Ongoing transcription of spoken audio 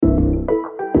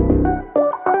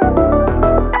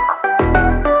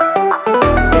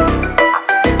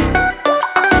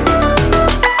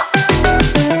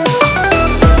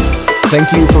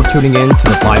Thank you for tuning in to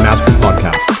the Fi Mastery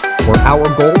Podcast, where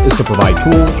our goal is to provide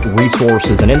tools,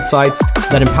 resources, and insights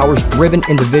that empowers driven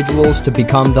individuals to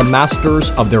become the masters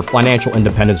of their financial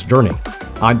independence journey.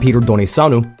 I'm Peter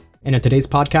Donisanu, and in today's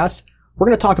podcast, we're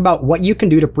going to talk about what you can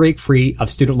do to break free of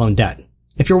student loan debt.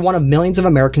 If you're one of millions of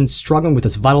Americans struggling with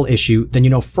this vital issue, then you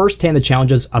know firsthand the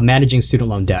challenges of managing student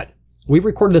loan debt. We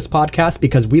recorded this podcast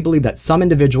because we believe that some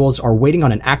individuals are waiting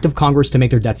on an act of Congress to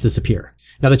make their debts disappear.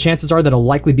 Now, the chances are that it'll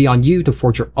likely be on you to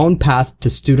forge your own path to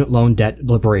student loan debt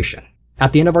liberation.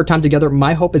 At the end of our time together,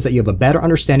 my hope is that you have a better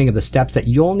understanding of the steps that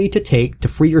you'll need to take to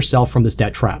free yourself from this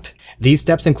debt trap. These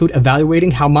steps include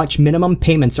evaluating how much minimum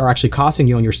payments are actually costing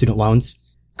you on your student loans,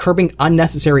 curbing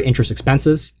unnecessary interest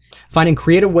expenses, finding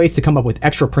creative ways to come up with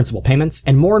extra principal payments,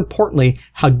 and more importantly,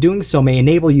 how doing so may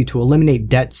enable you to eliminate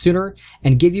debt sooner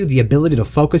and give you the ability to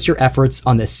focus your efforts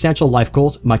on the essential life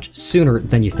goals much sooner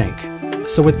than you think.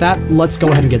 So with that, let's go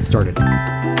ahead and get started.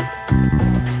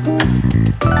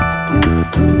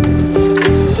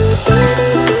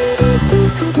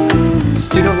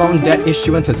 Student loan debt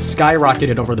issuance has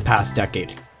skyrocketed over the past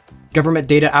decade. Government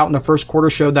data out in the first quarter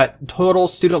showed that total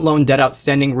student loan debt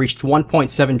outstanding reached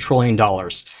 $1.7 trillion.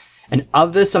 And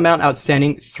of this amount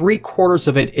outstanding, 3/4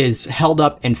 of it is held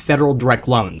up in federal direct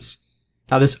loans.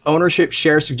 Now, this ownership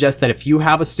share suggests that if you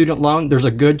have a student loan, there's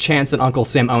a good chance that Uncle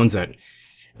Sam owns it.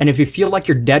 And if you feel like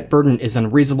your debt burden is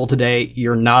unreasonable today,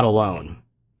 you're not alone.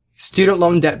 Student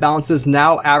loan debt balances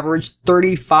now average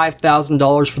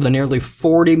 $35,000 for the nearly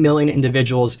 40 million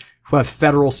individuals who have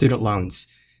federal student loans,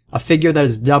 a figure that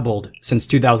has doubled since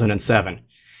 2007.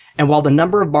 And while the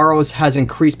number of borrowers has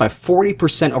increased by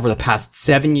 40% over the past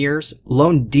 7 years,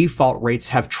 loan default rates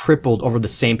have tripled over the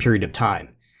same period of time.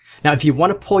 Now, if you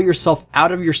want to pull yourself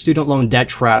out of your student loan debt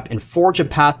trap and forge a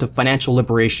path to financial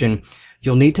liberation,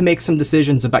 you'll need to make some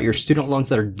decisions about your student loans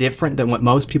that are different than what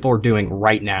most people are doing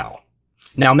right now.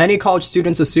 Now, many college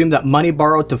students assume that money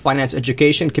borrowed to finance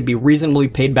education can be reasonably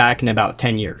paid back in about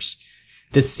 10 years.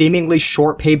 This seemingly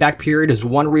short payback period is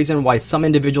one reason why some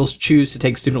individuals choose to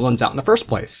take student loans out in the first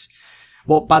place.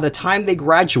 Well, by the time they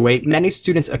graduate, many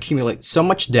students accumulate so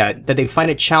much debt that they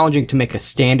find it challenging to make a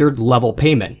standard level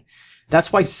payment.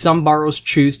 That's why some borrowers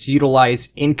choose to utilize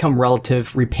income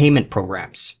relative repayment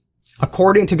programs.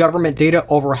 According to government data,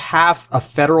 over half of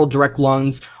federal direct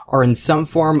loans are in some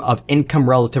form of income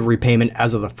relative repayment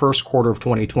as of the first quarter of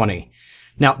 2020.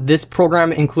 Now, this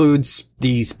program includes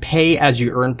these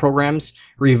pay-as-you-earn programs,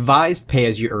 revised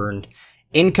pay-as-you-earn,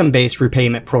 income-based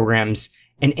repayment programs,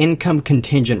 and income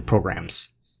contingent programs.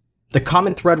 The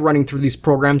common thread running through these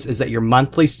programs is that your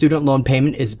monthly student loan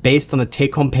payment is based on the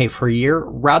take-home pay per year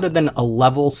rather than a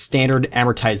level standard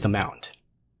amortized amount.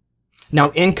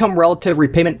 Now, income relative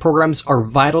repayment programs are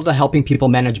vital to helping people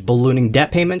manage ballooning debt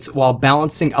payments while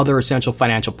balancing other essential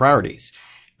financial priorities.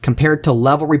 Compared to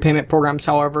level repayment programs,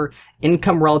 however,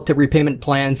 income relative repayment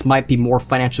plans might be more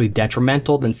financially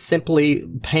detrimental than simply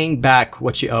paying back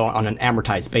what you owe on an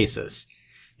amortized basis.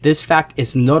 This fact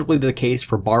is notably the case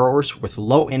for borrowers with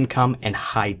low income and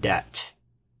high debt.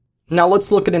 Now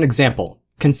let's look at an example.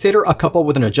 Consider a couple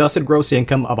with an adjusted gross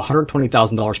income of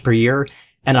 $120,000 per year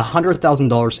and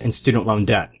 $100,000 in student loan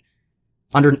debt.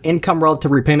 Under an income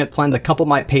relative repayment plan, the couple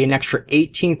might pay an extra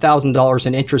 $18,000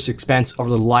 in interest expense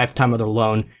over the lifetime of their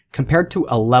loan compared to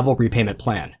a level repayment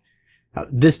plan. Now,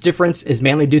 this difference is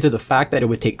mainly due to the fact that it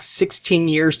would take 16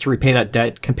 years to repay that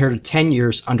debt compared to 10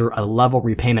 years under a level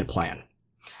repayment plan.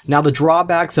 Now, the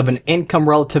drawbacks of an income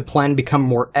relative plan become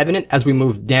more evident as we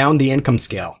move down the income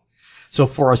scale. So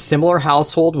for a similar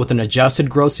household with an adjusted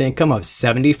gross income of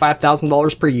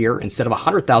 $75,000 per year instead of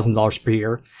 $100,000 per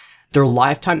year, their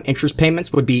lifetime interest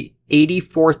payments would be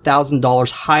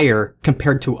 $84,000 higher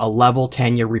compared to a level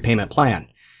 10-year repayment plan.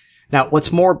 Now,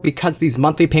 what's more, because these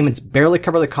monthly payments barely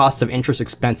cover the cost of interest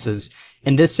expenses,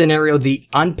 in this scenario, the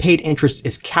unpaid interest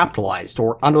is capitalized,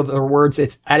 or in other words,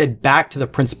 it's added back to the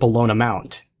principal loan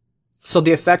amount. So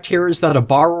the effect here is that a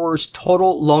borrower's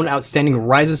total loan outstanding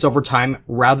rises over time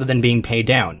rather than being paid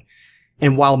down.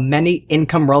 And while many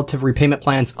income relative repayment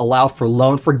plans allow for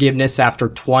loan forgiveness after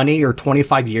 20 or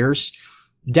 25 years,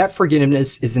 debt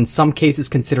forgiveness is in some cases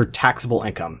considered taxable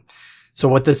income. So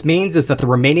what this means is that the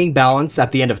remaining balance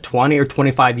at the end of 20 or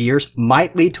 25 years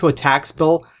might lead to a tax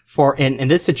bill for, in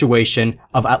this situation,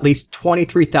 of at least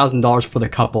 $23,000 for the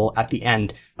couple at the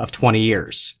end of 20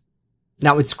 years.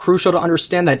 Now, it's crucial to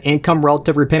understand that income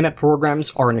relative repayment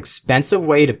programs are an expensive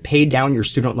way to pay down your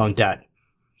student loan debt.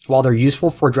 While they're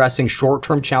useful for addressing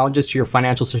short-term challenges to your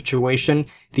financial situation,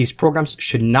 these programs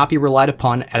should not be relied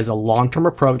upon as a long-term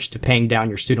approach to paying down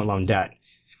your student loan debt.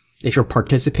 If you're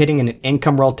participating in an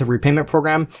income relative repayment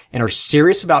program and are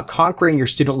serious about conquering your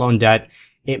student loan debt,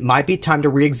 it might be time to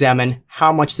re-examine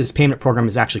how much this payment program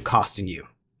is actually costing you.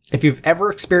 If you've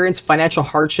ever experienced financial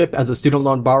hardship as a student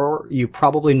loan borrower, you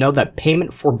probably know that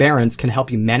payment forbearance can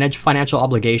help you manage financial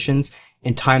obligations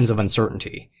in times of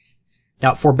uncertainty.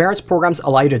 Now, forbearance programs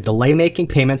allow you to delay making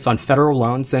payments on federal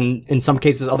loans and, in some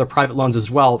cases, other private loans as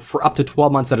well for up to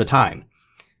 12 months at a time.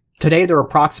 Today, there are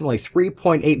approximately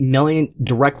 3.8 million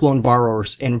direct loan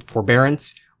borrowers in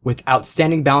forbearance with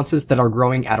outstanding balances that are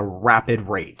growing at a rapid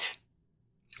rate.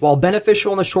 While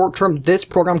beneficial in the short term, this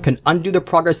program can undo the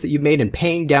progress that you made in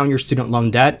paying down your student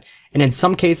loan debt, and in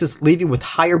some cases leave you with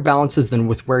higher balances than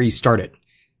with where you started.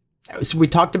 So we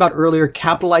talked about earlier,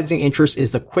 capitalizing interest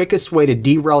is the quickest way to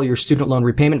derail your student loan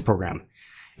repayment program.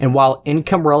 And while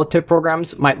income relative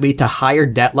programs might lead to higher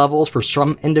debt levels for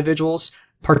some individuals,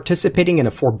 participating in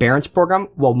a forbearance program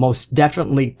will most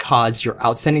definitely cause your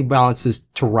outstanding balances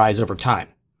to rise over time.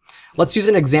 Let's use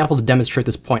an example to demonstrate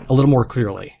this point a little more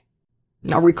clearly.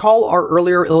 Now recall our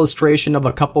earlier illustration of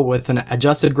a couple with an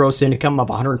adjusted gross income of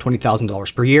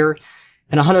 $120,000 per year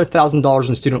and $100,000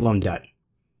 in student loan debt.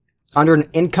 Under an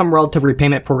income relative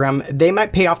repayment program, they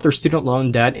might pay off their student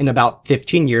loan debt in about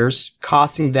 15 years,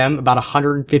 costing them about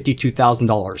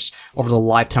 $152,000 over the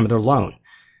lifetime of their loan.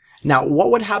 Now,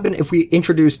 what would happen if we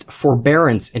introduced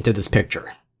forbearance into this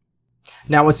picture?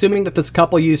 Now, assuming that this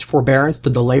couple used forbearance to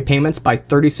delay payments by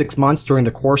 36 months during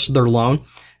the course of their loan,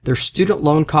 their student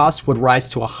loan costs would rise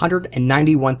to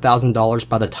 $191,000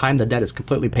 by the time the debt is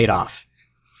completely paid off,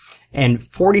 and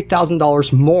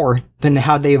 $40,000 more than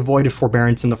how they avoided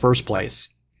forbearance in the first place.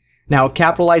 Now,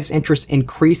 capitalized interest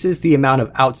increases the amount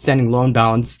of outstanding loan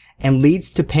balance and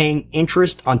leads to paying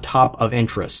interest on top of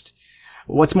interest.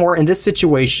 What's more, in this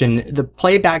situation, the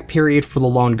payback period for the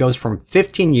loan goes from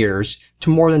 15 years to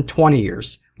more than 20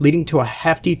 years, leading to a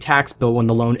hefty tax bill when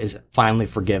the loan is finally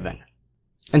forgiven.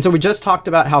 And so we just talked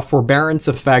about how forbearance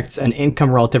affects an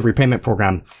income relative repayment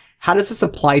program. How does this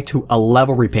apply to a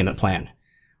level repayment plan?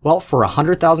 Well, for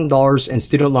 $100,000 in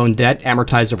student loan debt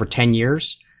amortized over 10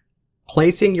 years,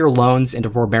 placing your loans into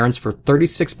forbearance for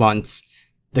 36 months,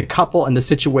 the couple in the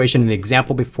situation in the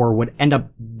example before would end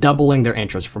up doubling their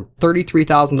interest from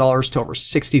 $33,000 to over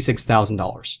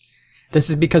 $66,000. This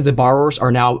is because the borrowers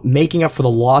are now making up for the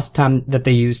lost time that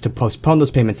they used to postpone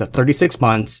those payments at 36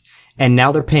 months, and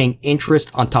now they're paying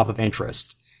interest on top of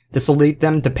interest. This will lead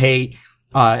them to pay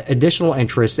additional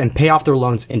interest and pay off their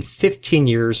loans in 15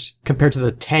 years compared to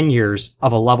the 10 years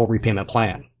of a level repayment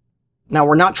plan. Now,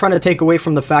 we're not trying to take away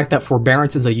from the fact that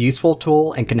forbearance is a useful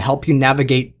tool and can help you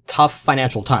navigate tough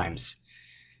financial times.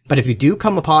 But if you do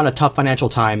come upon a tough financial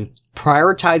time,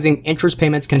 prioritizing interest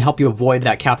payments can help you avoid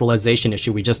that capitalization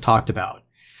issue we just talked about.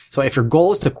 So if your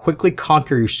goal is to quickly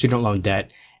conquer your student loan debt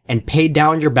and pay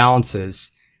down your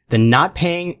balances, then not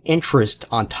paying interest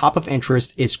on top of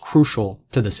interest is crucial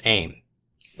to this aim.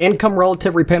 Income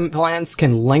relative repayment plans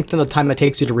can lengthen the time it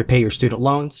takes you to repay your student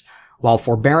loans, while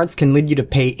forbearance can lead you to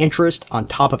pay interest on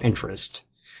top of interest.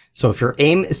 So if your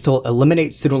aim is to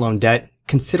eliminate student loan debt,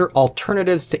 consider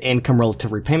alternatives to income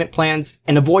relative repayment plans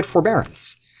and avoid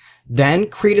forbearance. Then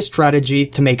create a strategy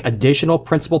to make additional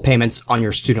principal payments on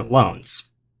your student loans.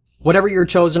 Whatever your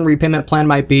chosen repayment plan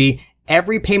might be,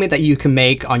 every payment that you can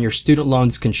make on your student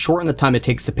loans can shorten the time it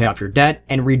takes to pay off your debt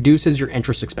and reduces your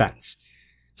interest expense.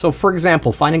 So for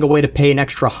example, finding a way to pay an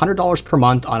extra $100 per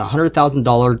month on a $100,000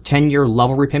 10-year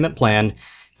level repayment plan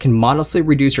can modestly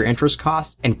reduce your interest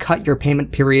costs and cut your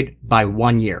payment period by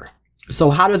 1 year. So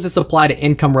how does this apply to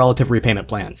income relative repayment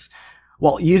plans?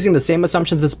 Well, using the same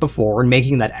assumptions as before and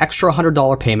making that extra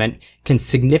 $100 payment can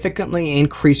significantly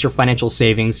increase your financial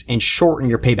savings and shorten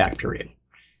your payback period.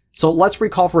 So let's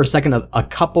recall for a second that a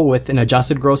couple with an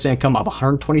adjusted gross income of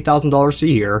 $120,000 a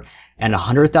year and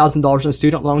 $100,000 in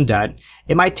student loan debt,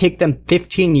 it might take them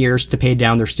 15 years to pay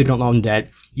down their student loan debt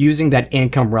using that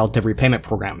income relative repayment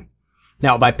program.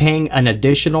 Now, by paying an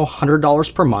additional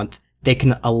 $100 per month, they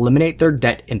can eliminate their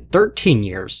debt in 13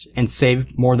 years and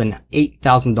save more than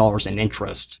 $8,000 in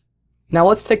interest. Now,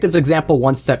 let's take this example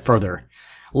one step further.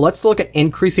 Let's look at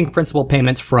increasing principal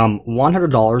payments from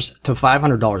 $100 to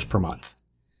 $500 per month.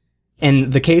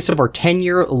 In the case of our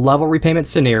 10-year level repayment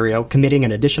scenario, committing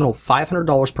an additional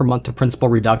 $500 per month to principal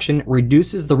reduction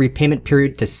reduces the repayment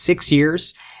period to 6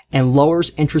 years and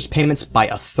lowers interest payments by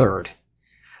a third.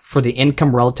 For the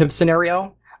income relative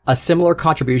scenario, a similar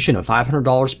contribution of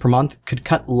 $500 per month could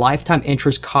cut lifetime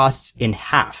interest costs in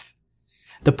half.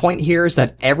 The point here is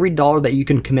that every dollar that you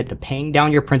can commit to paying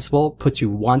down your principal puts you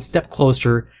one step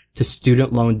closer to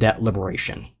student loan debt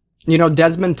liberation. You know,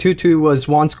 Desmond Tutu was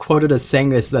once quoted as saying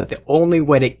this, that the only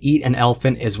way to eat an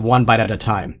elephant is one bite at a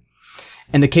time.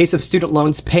 In the case of student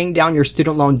loans, paying down your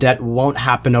student loan debt won't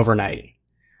happen overnight.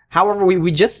 However,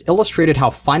 we just illustrated how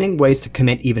finding ways to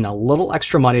commit even a little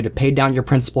extra money to pay down your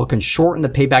principal can shorten the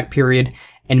payback period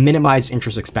and minimize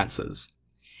interest expenses.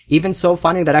 Even so,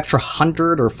 finding that extra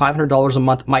 $100 or $500 a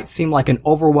month might seem like an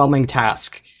overwhelming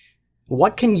task.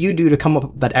 What can you do to come up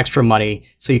with that extra money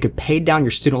so you could pay down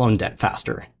your student loan debt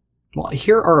faster? Well,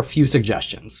 here are a few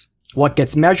suggestions. What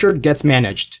gets measured gets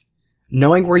managed.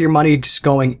 Knowing where your money is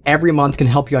going every month can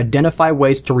help you identify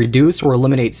ways to reduce or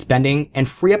eliminate spending and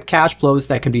free up cash flows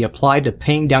that can be applied to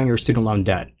paying down your student loan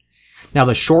debt. Now,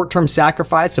 the short-term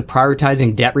sacrifice of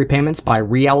prioritizing debt repayments by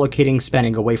reallocating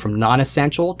spending away from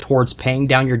non-essential towards paying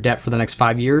down your debt for the next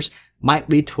 5 years might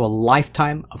lead to a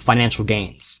lifetime of financial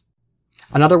gains.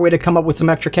 Another way to come up with some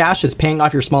extra cash is paying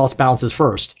off your smallest balances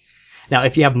first. Now,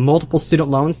 if you have multiple student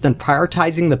loans, then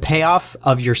prioritizing the payoff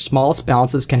of your smallest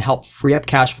balances can help free up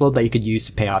cash flow that you could use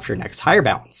to pay off your next higher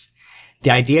balance.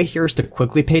 The idea here is to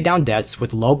quickly pay down debts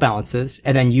with low balances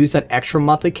and then use that extra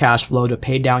monthly cash flow to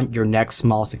pay down your next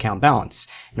smallest account balance,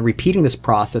 and repeating this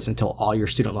process until all your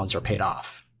student loans are paid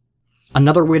off.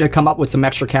 Another way to come up with some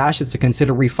extra cash is to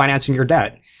consider refinancing your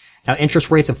debt. Now,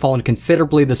 interest rates have fallen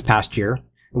considerably this past year.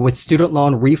 With student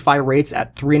loan refi rates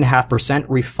at 3.5%,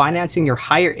 refinancing your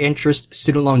higher interest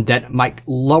student loan debt might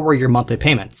lower your monthly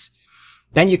payments.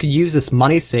 Then you could use this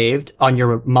money saved on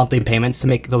your monthly payments to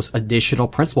make those additional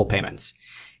principal payments.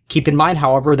 Keep in mind,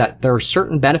 however, that there are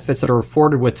certain benefits that are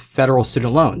afforded with federal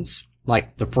student loans,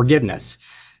 like the forgiveness.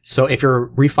 So if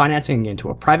you're refinancing into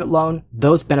a private loan,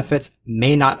 those benefits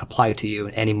may not apply to you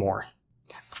anymore.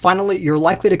 Finally, you're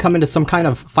likely to come into some kind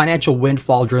of financial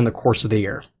windfall during the course of the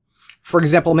year. For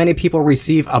example, many people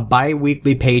receive a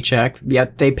bi-weekly paycheck,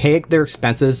 yet they pay their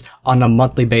expenses on a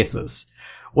monthly basis.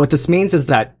 What this means is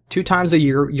that 2 times a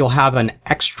year, you'll have an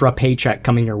extra paycheck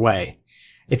coming your way.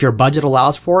 If your budget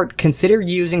allows for it, consider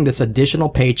using this additional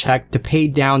paycheck to pay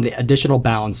down the additional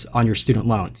balance on your student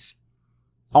loans.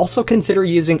 Also consider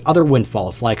using other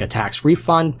windfalls like a tax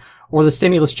refund or the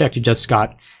stimulus check you just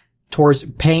got towards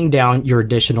paying down your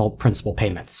additional principal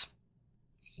payments.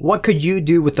 What could you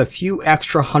do with a few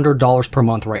extra $100 per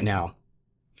month right now?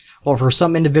 Well, for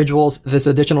some individuals, this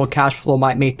additional cash flow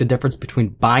might make the difference between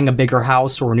buying a bigger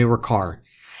house or a newer car.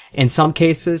 In some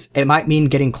cases, it might mean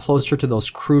getting closer to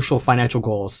those crucial financial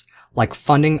goals, like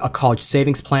funding a college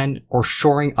savings plan or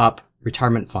shoring up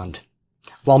retirement fund.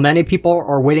 While many people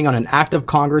are waiting on an act of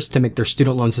Congress to make their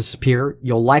student loans disappear,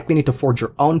 you'll likely need to forge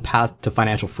your own path to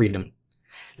financial freedom.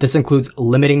 This includes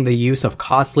limiting the use of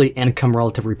costly income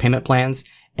relative repayment plans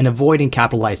and avoiding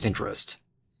capitalized interest.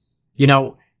 You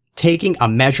know, taking a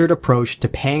measured approach to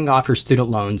paying off your student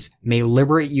loans may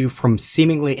liberate you from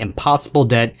seemingly impossible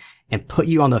debt and put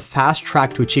you on the fast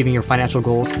track to achieving your financial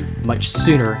goals much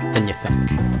sooner than you think.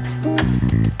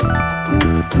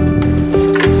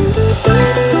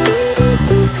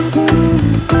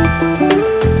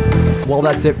 Well,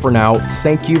 that's it for now.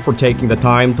 Thank you for taking the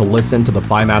time to listen to the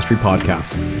FI Mastery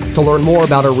podcast. To learn more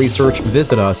about our research,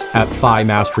 visit us at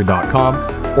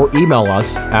FIMastery.com or email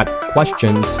us at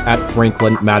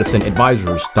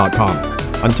questions@franklinmadisonadvisors.com.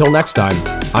 Until next time,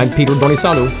 I'm Peter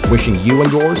Donisalu, wishing you and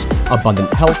yours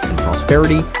abundant health and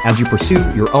prosperity as you pursue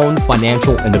your own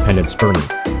financial independence journey.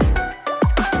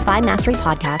 FI Mastery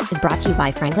Podcast is brought to you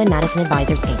by Franklin Madison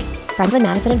Advisors, Inc. Franklin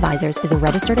Madison Advisors is a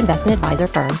registered investment advisor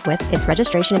firm with its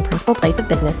registration and principal place of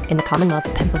business in the Commonwealth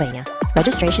of Pennsylvania.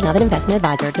 Registration of an investment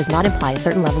advisor does not imply a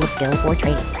certain level of skill or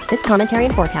training. This commentary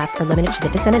and forecasts are limited to the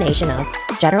dissemination of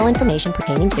general information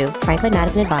pertaining to Franklin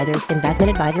Madison Advisors' investment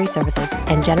advisory services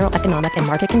and general economic and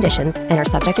market conditions and are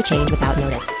subject to change without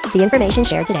notice. The information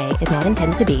shared today is not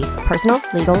intended to be personal,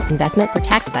 legal, investment, or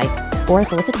tax advice, or a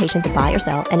solicitation to buy or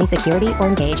sell any security or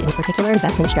engage in a particular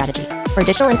investment strategy. For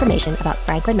additional information about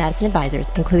Franklin Madison Advisors,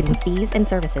 including fees and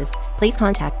services, please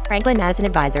contact Franklin Madison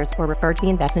Advisors or refer to the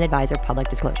Investment Advisor public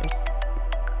disclosures.